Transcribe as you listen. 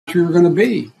we were going to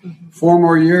be. 4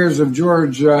 more years of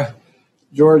Georgia,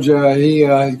 he's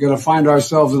going to find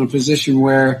ourselves in a position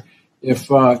where if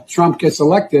Trump gets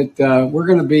elected, we're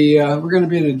going to be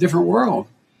in a different world.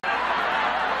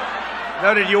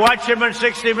 Now, did you watch him on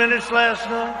 60 Minutes last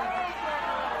night?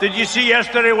 Did you see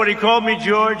yesterday when he called me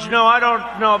George? No, I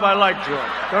don't know if I like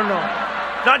George. Don't know.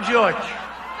 Not George.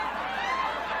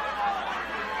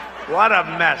 What a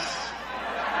mess.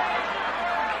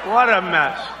 What a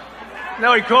mess.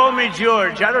 No, he called me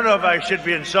George. I don't know if I should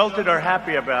be insulted or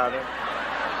happy about it.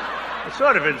 I'm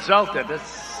sort of insulted.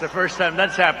 That's the first time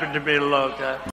that's happened to me in a long time.